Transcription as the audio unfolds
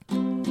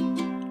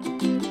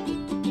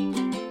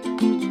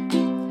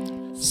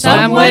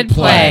Some would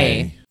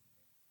play.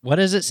 What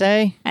does it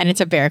say? And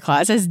it's a bear claw.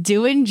 It says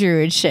doing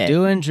druid shit.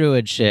 Doing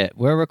druid shit.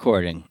 We're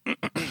recording.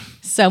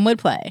 Some would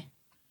play.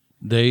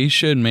 They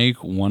should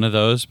make one of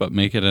those, but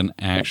make it an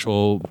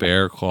actual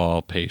bear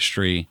claw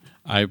pastry.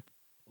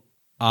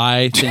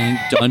 I think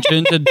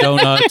Dungeons and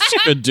Donuts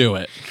could do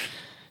it.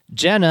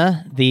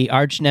 Jenna, the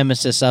arch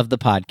nemesis of the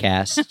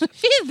podcast,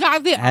 She's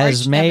not the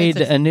has arch made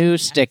nemesis. a new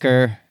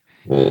sticker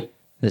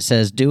that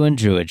says doing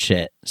druid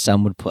shit.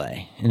 Some would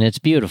play. And it's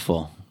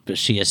beautiful, but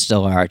she is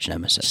still our arch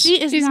nemesis.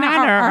 She's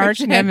not our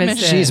arch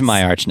nemesis. She's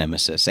my arch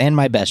nemesis and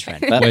my best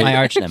friend, but Wait. my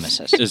arch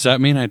nemesis. Does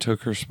that mean I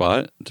took her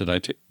spot? Did I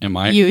take?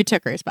 You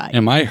took her spot.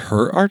 Am I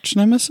her arch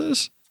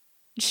nemesis?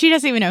 She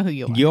doesn't even know who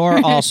you are.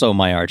 You're also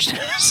my arch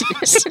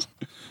nemesis.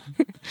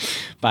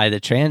 By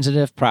the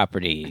transitive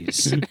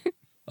properties.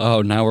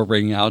 Oh, now we're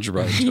bringing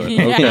algebra into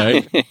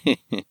it. Okay.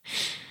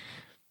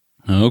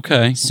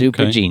 Okay.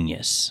 Super okay.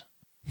 genius.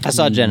 I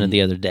saw Jenna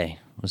the other day.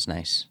 It was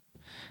nice.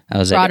 I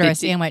was Brought at, her a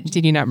sandwich.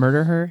 Did you not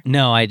murder her?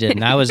 No, I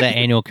didn't. I was at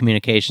Annual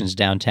Communications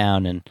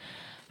downtown, and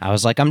I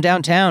was like, I'm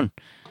downtown.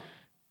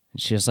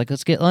 And she was like,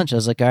 let's get lunch. I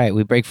was like, all right,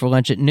 we break for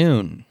lunch at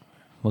noon.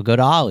 We'll go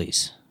to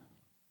Ollie's.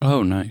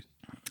 Oh, nice.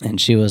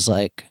 And she was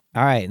like,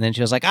 all right. And then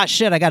she was like, ah,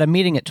 shit, I got a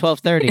meeting at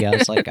 12:30. I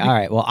was like, all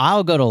right, well,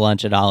 I'll go to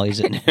lunch at Ollie's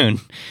at noon.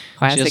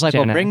 Classic She was like,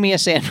 Jenna. well, bring me a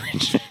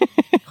sandwich.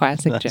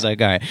 Classic I was Jenna.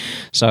 like, all right.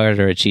 So I ordered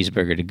her a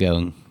cheeseburger to go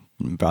and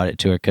brought it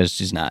to her because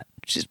she's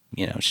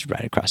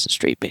right across the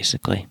street,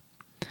 basically.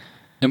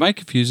 Am I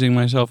confusing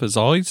myself? Is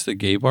Ollie's the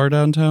gay bar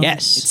downtown?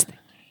 Yes.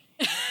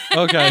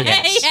 Okay.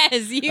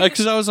 Yes, you,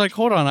 Because I was like,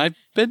 hold on, I've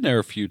been there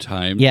a few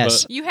times.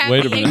 Yes. but you have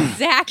wait a the minute.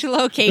 exact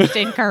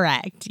location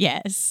correct.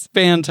 Yes.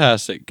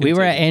 Fantastic. We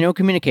were at Continue. Annual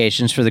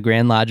Communications for the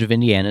Grand Lodge of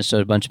Indiana, so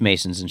a bunch of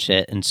Masons and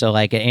shit. And so,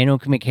 like, at Annual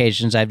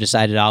Communications, I've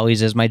decided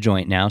Ollie's is my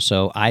joint now,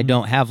 so I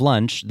don't have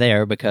lunch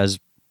there because,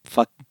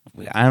 fuck,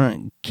 I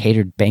don't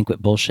catered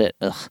banquet bullshit.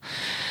 Ugh.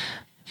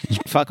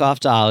 Fuck off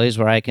to Ollie's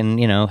where I can,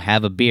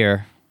 have a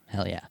beer.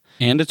 Hell yeah.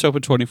 And it's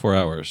open 24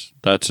 hours.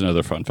 That's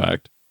another fun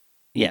fact.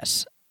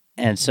 Yes.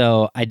 And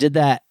so I did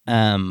that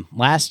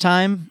last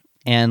time,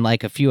 and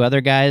like a few other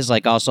guys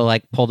also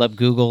pulled up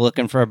Google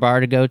looking for a bar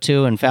to go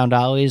to and found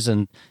Ollie's,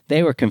 and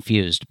they were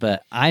confused,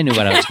 but I knew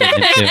what I was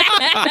getting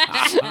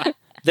into.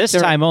 This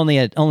time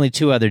only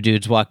two other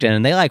dudes walked in,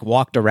 and they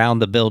walked around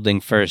the building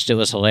first. It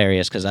was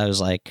hilarious because I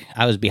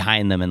was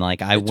behind them, and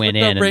I went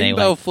in, and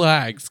rainbow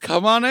flags.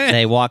 Come on in.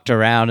 they walked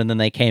around, and then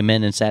they came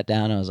in and sat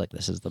down. I was like,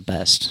 this is the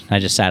best. I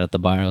just sat at the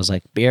bar. I was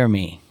like, beer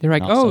me. They're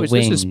like, And also oh, is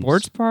this a wings.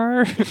 sports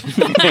bar?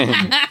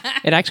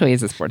 It actually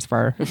is a sports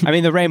bar. I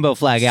mean, the rainbow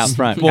flag out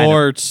front kind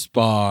Sports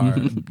bar.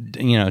 of,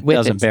 With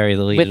doesn't its- bury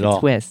the lead with at a all.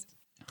 twist.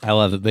 I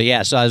love it. But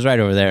yeah, so I was right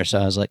over there. So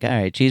I was like, all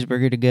right,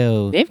 cheeseburger to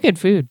go. They have good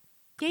food.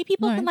 Gay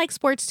people All can right. like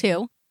sports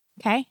too.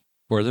 Okay.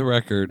 For the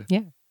record,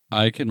 Yeah.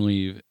 I can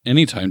leave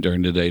anytime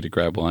during the day to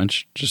grab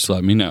lunch. Just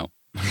let me know.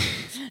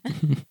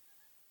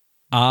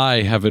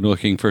 I have been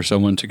looking for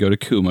someone to go to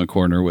Kuma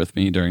Corner with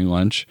me during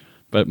lunch,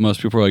 but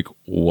most people are like,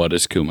 what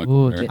is Kuma Ooh,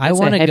 Corner? I That's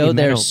a want to heavy go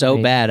there metal so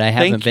place. bad. I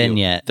haven't Thank been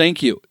you. yet.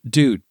 Thank you.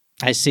 Dude,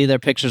 I see their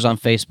pictures on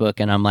Facebook,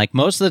 and I'm like,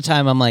 most of the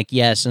time, I'm like,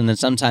 yes. And then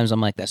sometimes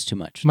I'm like, that's too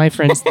much. My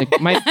friend's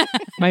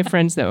my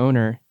friend's the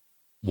owner.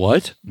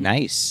 what?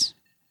 Nice.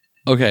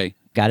 Okay.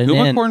 Got it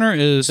Kuma in. Corner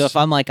is So if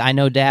I'm like, I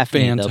know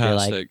Daphne, they'll be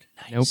like,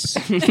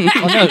 fantastic. nice.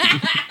 Well,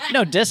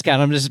 no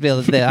discount. I'm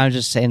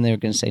just saying they're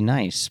going to say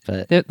nice,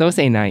 but They'll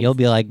say nice. you'll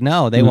be like,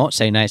 no, they won't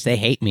say nice. They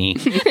hate me.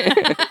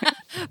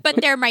 But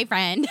they're my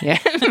friend. Yeah.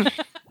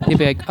 They'll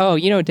be like, oh,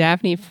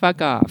 Daphne,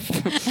 fuck off.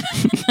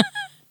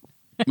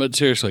 But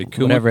seriously,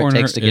 Kuma Whatever it Corner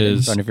takes to get it in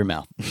is front of your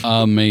mouth.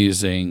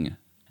 amazing.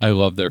 I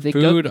love their The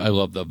food. I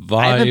love the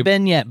I haven't vibe.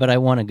 been yet, but I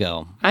want to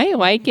go. I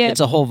like it. It's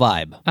a whole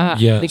vibe.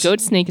 Yes. The goat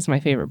snake is my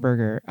favorite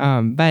burger.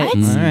 But What?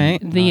 All right.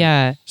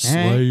 the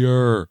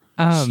Slayer.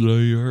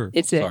 Slayer.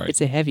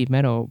 it's a heavy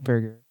metal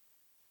burger.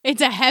 It's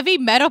a heavy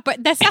metal,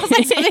 but that sounds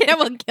like something that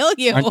will kill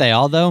you. Aren't they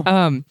all, though?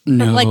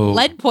 No. Like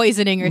lead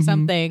poisoning or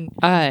something.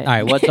 All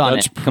right, what's on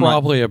That's it? Come on.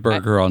 probably a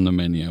burger on the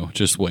menu.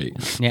 Just wait.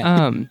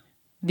 Yeah.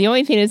 The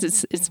only thing is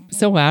it's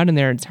so loud in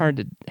there. It's hard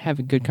to have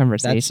a good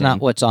conversation. That's not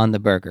what's on the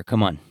burger.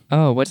 Come on.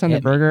 Oh, what's on Hit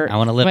the burger? me. I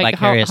wanna live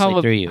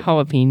vicariously through you.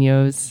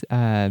 Jalapenos.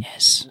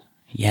 Yes.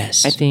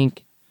 Yes. I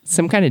think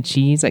some kind of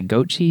cheese, like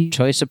goat cheese.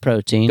 Choice of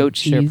protein. Goat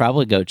Sure, cheese.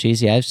 probably goat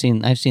cheese. Yeah, I've seen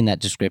that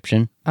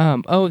description.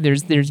 Oh,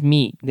 there's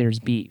meat. There's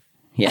beef.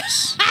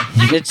 Yes.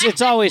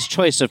 it's always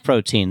choice of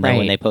protein though, when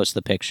Right. they post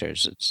the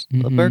pictures. It's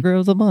the Mhm. burger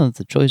of the month,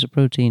 the choice of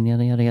protein,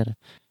 yada yada yada.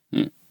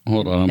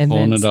 Hold on. I'm And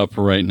pulling then- it up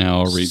right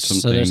now. I'll read some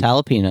So there's things.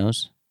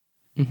 jalapenos.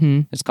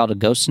 Mm-hmm. It's called a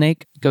ghost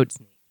snake. Goat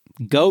snake.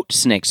 Goat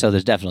snake. So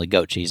there's definitely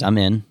goat cheese. I'm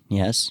in.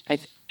 Yes. I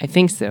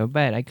think so,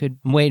 but I could.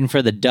 I'm waiting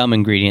for the dumb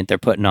ingredient they're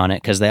putting on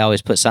it because they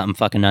always put something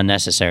fucking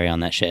unnecessary on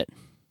that shit.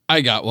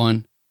 I got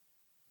one.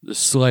 The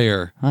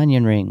Slayer.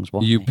 Onion rings.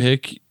 Why? You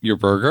pick your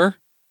burger.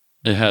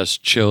 It has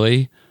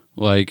chili,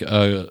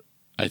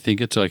 I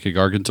think it's like a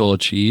gargantua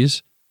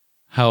cheese,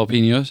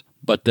 jalapenos,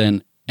 but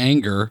then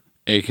anger,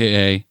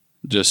 aka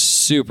just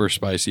super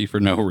spicy for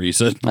no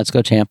reason. Let's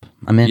go, champ.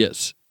 I'm in.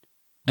 Yes.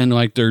 And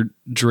like their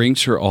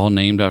drinks are all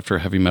named after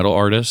heavy metal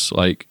artists.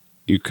 Like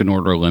you can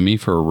order Lemmy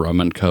for a rum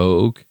and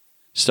coke,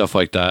 stuff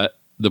like that.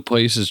 The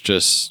place is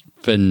just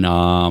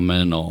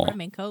phenomenal.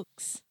 Rum and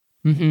cokes.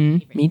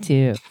 Me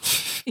too.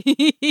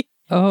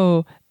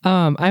 Oh,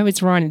 I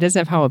was wrong. It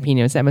doesn't have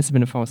jalapenos. That must have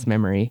been a false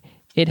memory.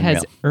 It has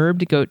Unreal.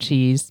 herbed goat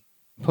cheese,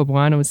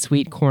 poblano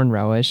sweet corn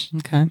relish,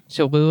 Okay.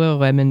 Cholula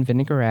lemon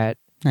vinaigrette,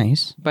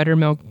 Nice.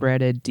 buttermilk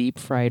breaded deep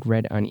fried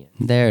red onion.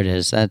 There it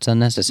is. That's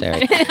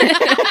unnecessary.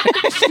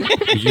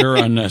 You're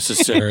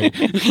unnecessary.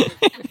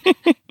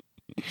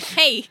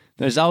 Hey,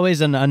 There's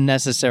always an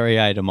unnecessary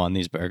item on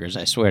these burgers,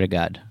 I swear to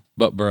God.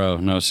 But bro,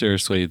 no,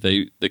 seriously,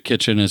 the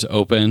kitchen is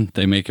open.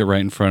 They make it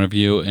right in front of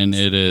you, and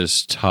it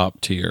is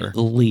top tier. At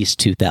least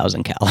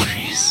 2,000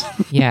 calories.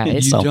 Yeah, You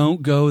it's.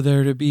 don't go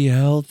there to be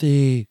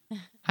healthy.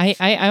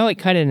 I like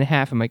cut it in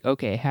half. I'm like,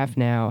 okay, half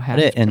now, half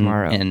Put it in,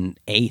 tomorrow. in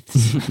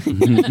eighths.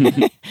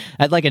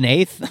 I'd like an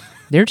eighth.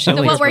 Their so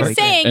chili what is we're really good.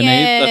 saying An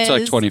eighth, that's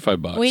like is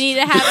 $25. we need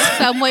to have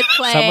a somewhat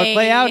play. Somewhat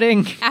play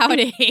outing.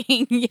 Outing.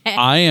 Yeah.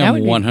 I That am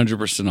would be-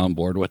 100% on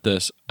board with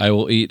this. I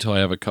will eat till I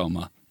have a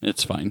coma.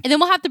 It's fine. And then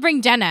we'll have to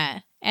bring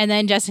Jenna, and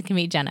then Justin can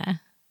meet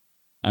Jenna.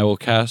 I will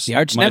cast The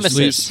arch my nemesis.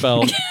 sleep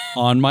spell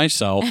on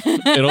myself.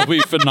 It'll be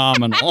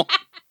phenomenal.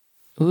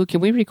 Ooh, can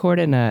we record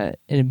in an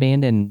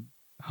abandoned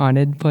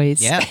haunted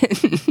place? Yeah.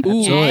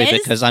 Absolutely,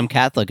 Yes. because I'm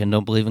Catholic and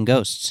don't believe in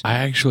ghosts. I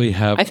actually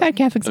have I thought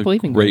Catholics a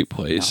believe in great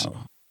ghosts. place.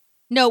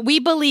 No, we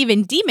believe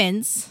in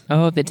demons.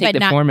 Oh, they take But the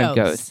not form of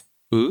ghosts. ghosts.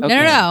 Ooh. No,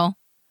 no, no.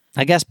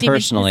 I guess Demons,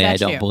 personally, I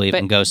that's don't true. believe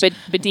in ghosts.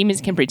 But demons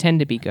can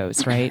pretend to be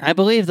ghosts, right? I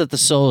believe that the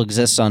soul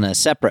exists on a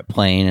separate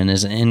plane and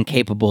is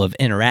incapable of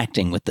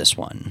interacting with this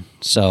one.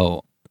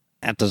 So,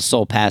 after the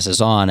soul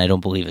passes on, I don't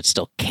believe it's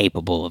still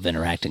capable of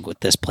interacting with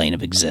this plane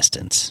of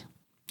existence.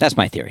 That's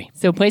my theory.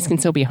 So a place can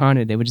still be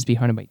haunted. It would just be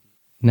haunted by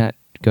not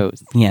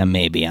ghosts. Yeah,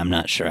 maybe. I'm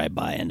not sure I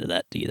buy into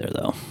that either,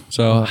 though.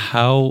 So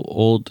how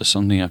old does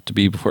something have to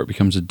be before it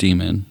becomes a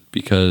demon?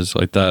 Because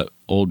like that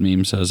old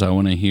meme says, I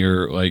want to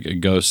hear like a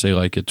ghost say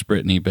like it's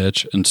Britney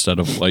bitch instead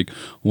of like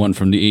one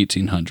from the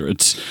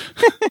 1800s.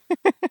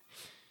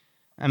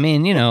 I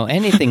mean,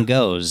 anything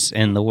goes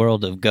in the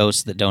world of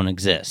ghosts that don't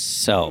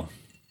exist. So,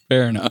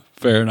 Fair enough.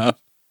 Fair enough.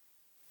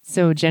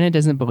 So Jenna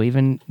doesn't believe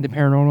in the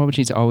paranormal, but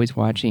she's always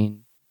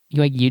watching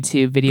like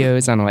YouTube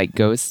videos on like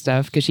ghost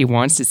stuff because she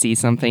wants to see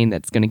something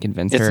that's going to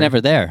convince her. it's never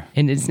there.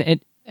 And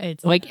it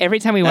It's like every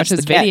time we watch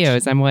That's those the catch.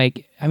 videos, I'm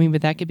like, I mean,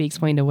 but that could be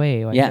explained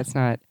away. Like Yeah. that's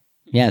not.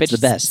 Yeah, but it's the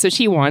best. So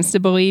she wants to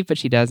believe, but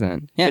she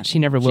doesn't. Yeah. But she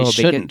never will.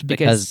 She shouldn't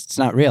because it's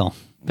not real.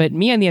 But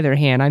me, on the other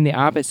hand, I'm the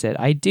opposite.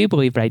 I do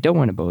believe, but I don't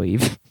want to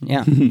believe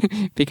Yeah.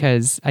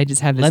 because I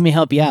just have this. Let me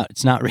help you out.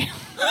 It's not real.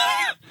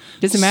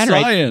 doesn't matter.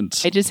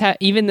 Science. I just have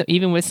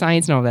even with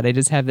science and all that. I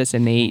just have this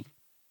innate.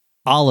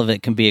 All of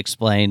it can be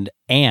explained,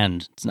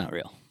 and it's not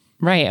real.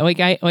 Right.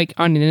 Like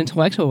on an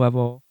intellectual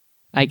level,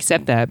 I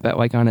accept that, but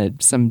like on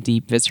some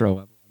deep visceral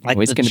level, I'm Like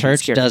always the gonna be church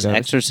scared of does ghosts.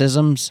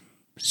 exorcisms.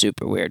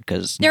 Super weird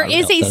because there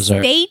is a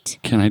state.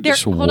 Can I There-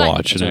 just hold on.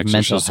 watch an mental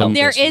exorcism? health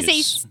There is a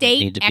issues that state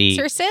need to be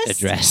exorcist.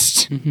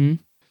 addressed. Mhm.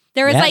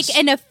 There is Yes. like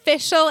an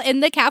official in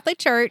the Catholic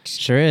Church.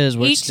 Sure is.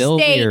 What's Each still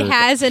state weird.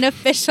 has an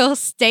official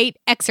state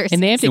exorcist.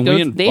 And they have to Can go.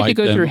 we They have to invite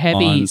go through them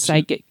heavy on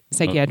to-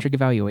 psychiatric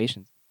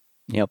evaluations.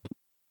 Yep.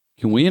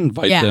 Can we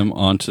invite Yeah. them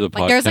onto the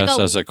Like, there's podcast like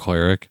a- as a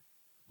cleric?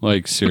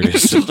 Like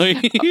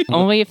seriously?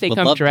 Only if they Would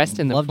come love- dressed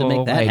in the love full, to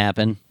make that like,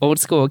 happen. old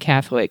school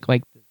Catholic,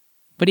 like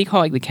what do you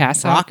call it, like the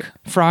cassock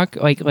frock,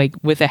 like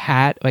with a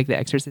hat, like the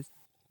Exorcist.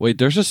 Wait,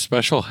 there's a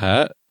special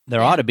hat? There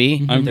ought to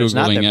be. I'm There's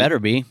not. Googling There it. better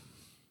be.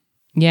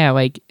 Yeah,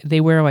 like they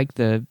wear like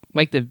the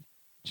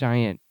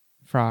giant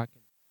frock,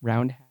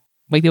 round hat.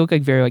 Like they look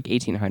like very like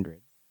 1800s.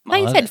 I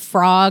thought you said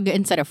frog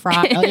instead of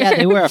frog. Oh yeah,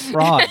 they wear a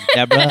frog,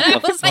 Deborah. I A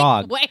was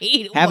frog. like,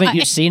 wait, Haven't what?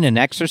 you seen an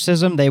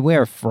exorcism? They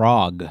wear a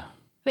frog.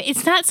 But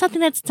it's not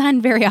something that's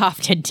done very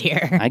often,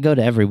 dear. I go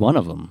to every one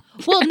of them.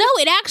 Well, no,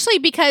 it actually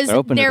because They're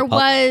open to there the public.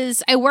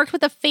 was. I worked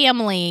with a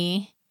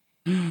family,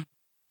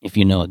 If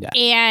you know a guy.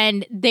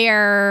 and I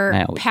their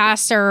always do.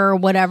 pastor or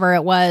whatever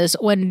it was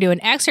wouldn't do an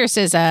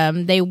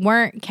exorcism. They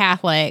weren't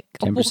Catholic.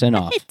 10%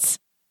 off. What?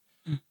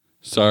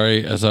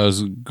 Sorry, as I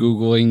was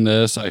Googling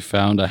this, I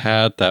found a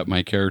hat that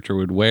my character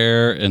would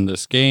wear in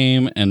this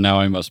game, and now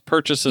I must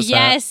purchase this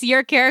hat. Yes,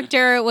 your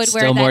character would wear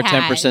Still that more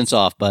hat. 10%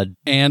 off, bud.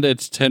 And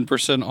it's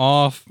 10%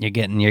 off. You're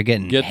getting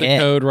Get the hit.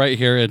 code right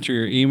here, enter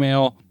your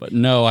email. But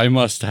no, I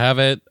must have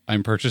it.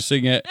 I'm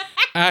purchasing it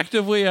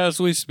actively as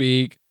we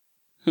speak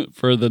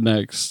for the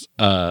next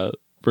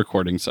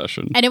recording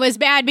session. And it was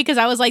bad because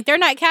I was like, they're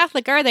not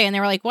Catholic, are they? And they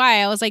were like, why?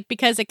 I was like,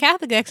 because a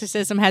Catholic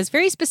exorcism has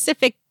very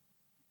specific,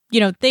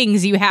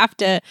 things you have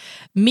to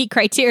meet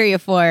criteria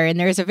for.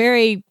 And it's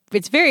very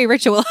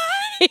ritualized.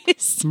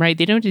 Right?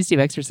 They don't just do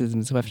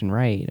exorcisms left and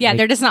right. Yeah, Like,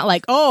 they're just not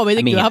like, oh, we I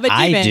think mean, you have a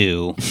demon. I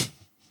do.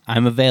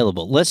 I'm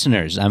available.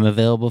 Listeners, I'm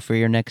available for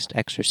your next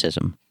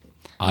exorcism.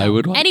 I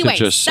would like Anyway, to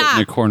just sit in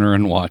stop. a corner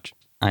and watch.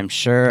 I'm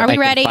sure Are we I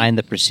ready? can find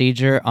the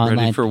procedure online.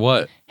 Ready for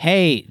what?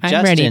 Hey,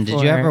 I'm ready Justin, did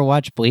for you it. ever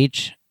watch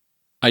Bleach?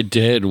 I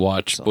did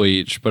watch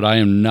Bleach, but I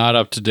am not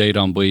up to date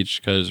on Bleach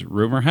because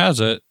rumor has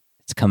it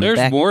It's It's coming There's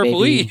back. more baby.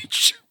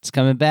 Bleach. It's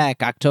coming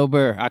back.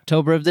 October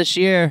of this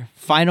year.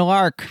 Final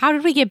arc. How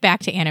did we get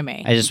back to anime?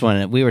 I just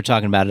wanted. We were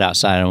talking about it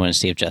outside. I wanted to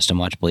see if Justin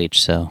watched Bleach,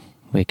 so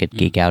we could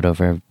geek out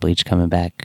over Bleach coming back.